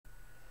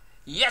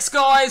Yes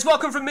guys,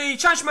 welcome from me,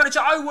 Challenge Manager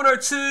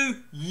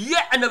 0102,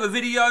 yet another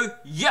video,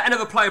 yet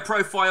another player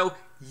profile,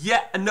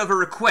 yet another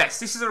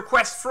request. This is a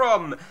request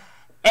from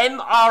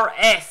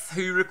MRF,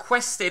 who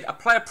requested a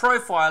player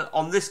profile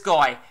on this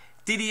guy,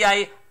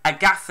 Didier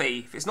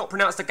Agathe. If it's not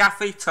pronounced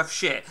Agathe, tough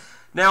shit.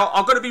 Now,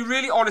 I've got to be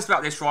really honest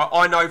about this, right?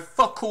 I know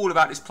fuck all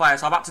about this player,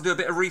 so I've had to do a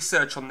bit of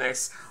research on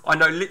this. I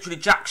know literally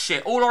jack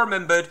shit. All I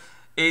remembered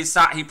is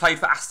that he played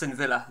for Aston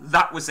Villa.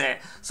 That was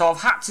it. So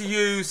I've had to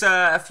use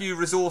a few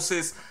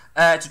resources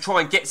to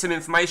try and get some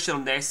information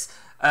on this.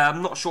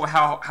 I'm not sure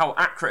how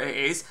accurate it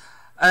is.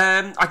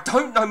 I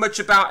don't know much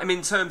about him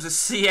in terms of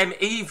CM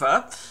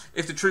either,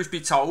 if the truth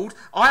be told.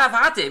 I have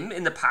had him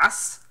in the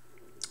past,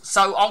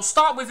 so I'll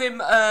start with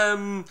him.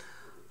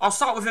 I'll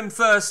start with him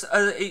first,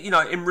 you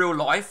know, in real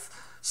life.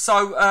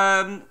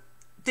 So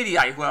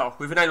Didier, well,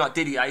 with a name like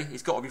Didier,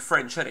 he's got to be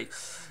French, hasn't he?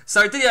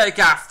 So Didier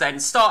Agathe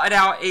then started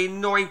out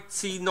in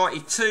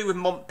 1992 with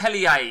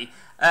Montpellier,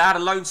 had a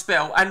loan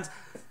spell, and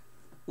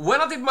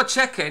when I did my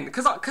checking,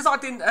 because I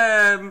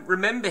didn't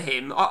remember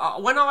him,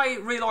 when I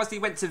realised he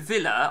went to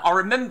Villa, I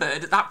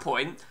remembered at that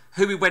point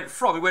who he went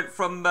from. He went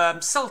from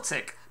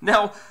Celtic.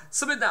 Now,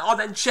 something that I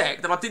then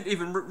checked, and I didn't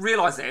even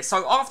realise this.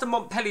 So after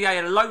Montpellier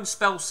had a loan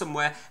spell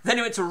somewhere, then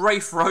he went to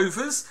Raith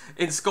Rovers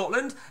in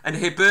Scotland, and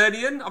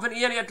Hibernian. I think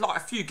he only had like a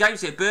few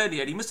games at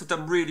Hibernian. He must have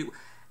done really well.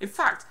 In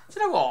fact, do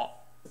you know what?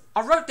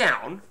 I wrote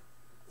down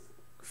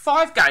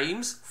 5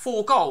 games,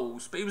 4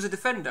 goals, but he was a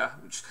defender.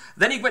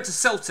 Then he went to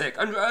Celtic,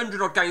 100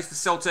 odd games for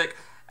Celtic,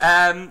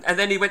 and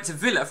then he went to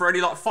Villa for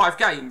only like 5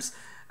 games.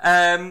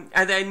 And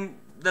then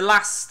the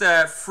last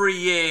 3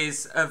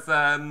 years of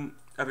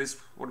his,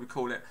 what do we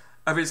call it,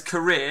 of his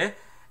career,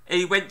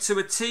 he went to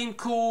a team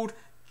called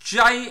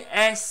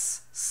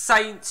JS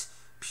Saint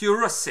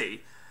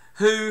Purusy,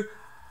 who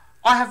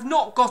I have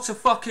not got a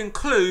fucking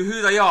clue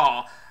who they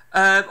are.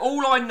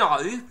 All I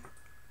know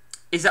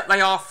is that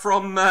they are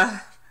from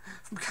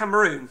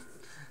Cameroon.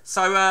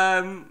 So,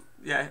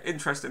 yeah,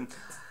 interesting.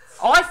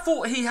 I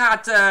thought he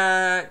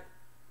had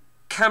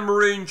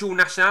Cameroon dual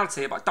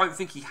nationality, but I don't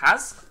think he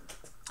has.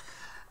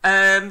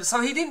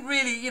 So he didn't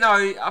really, you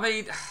know, I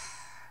mean,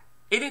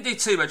 he didn't do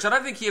too much. I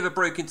don't think he ever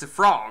broke into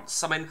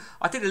France. I mean,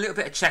 I did a little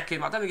bit of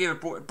checking, but I don't think he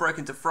ever broke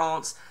into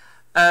France.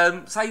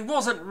 So he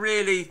wasn't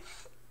really,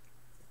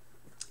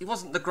 he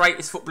wasn't the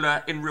greatest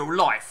footballer in real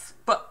life.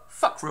 But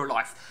fuck real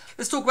life.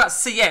 Let's talk about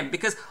CM,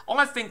 because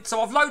I think,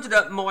 so I've loaded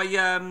up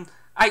my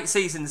 8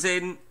 seasons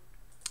in,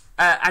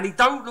 and he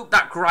don't look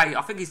that great.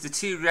 I think he's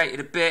deteriorated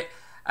a bit.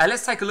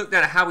 Let's take a look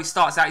then at how he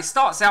starts out. He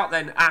starts out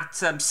then at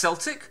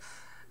Celtic.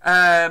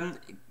 I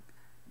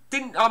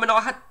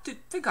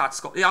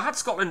had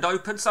Scotland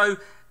open, so it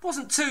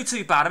wasn't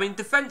too bad. I mean,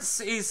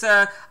 defence is,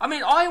 I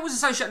always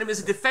associate him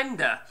as a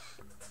defender.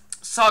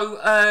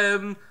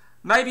 So,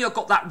 maybe I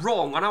got that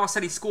wrong. I know I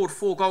said he scored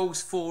 4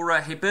 goals for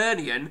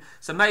Hibernian,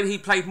 so maybe he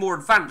played more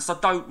advanced. I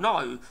don't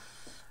know.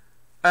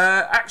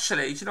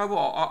 Actually, do you know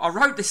what? I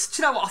wrote this.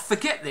 Do you know what? I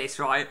forget this,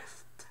 right?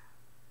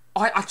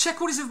 I check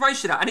all this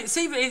information out, and it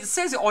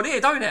says it on here,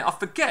 don't it? I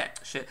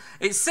forget. Shit.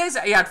 It says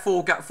that he had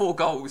 4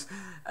 goals.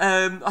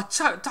 I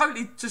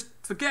totally just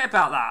forget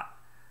about that.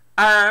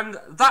 And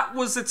that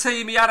was the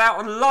team he had out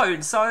on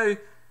loan. So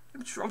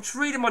I'm just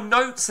reading my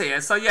notes here.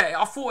 So yeah,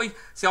 I thought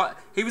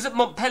he was at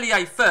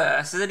Montpellier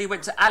first, and then he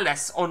went to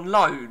Alès on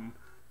loan.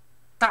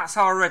 That's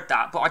how I read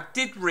that. But I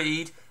did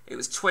read it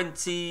was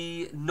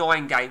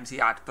 29 games he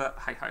had. But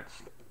hey ho.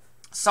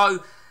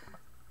 So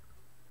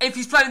if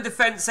he's playing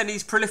defence, then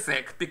he's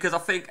prolific, because I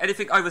think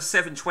anything over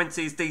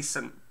 720 is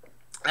decent.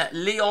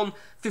 Lyon,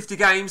 50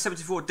 games,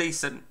 74,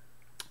 decent.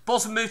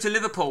 Bosman moved to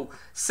Liverpool,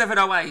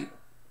 708.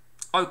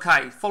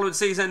 Okay, following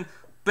season,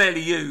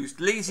 barely used.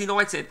 Leeds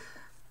United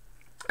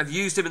have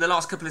used him in the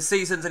last couple of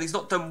seasons, and he's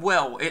not done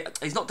well.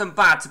 He's not done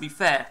bad, to be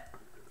fair.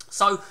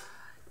 So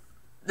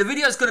the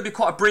video is going to be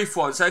quite a brief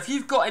one. So if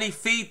you've got any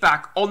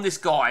feedback on this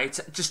guy,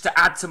 just to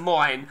add to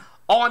mine,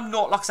 I'm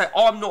not, like I say,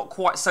 I'm not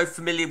quite so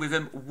familiar with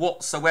him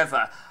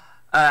whatsoever.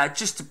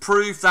 Just to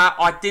prove that,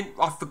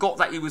 I forgot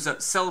that he was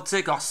at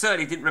Celtic. I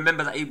certainly didn't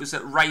remember that he was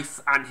at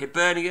Raith and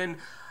Hibernian.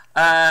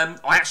 I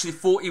actually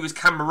thought he was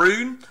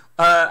Cameroon,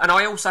 and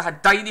I also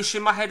had Danish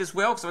in my head as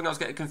well, because I think I was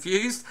getting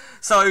confused.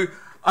 So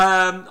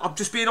I'm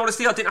just being honest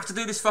here. I didn't have to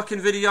do this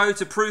fucking video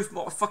to prove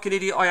what a fucking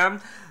idiot I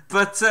am.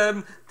 But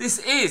this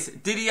is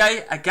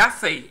Didier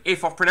Agathe,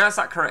 if I've pronounced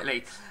that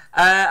correctly.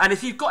 And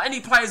if you've got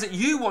any players that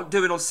you want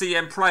doing on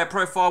CM player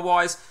profile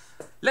wise,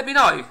 let me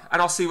know,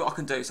 and I'll see what I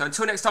can do. So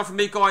until next time from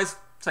me, guys,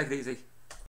 take it easy.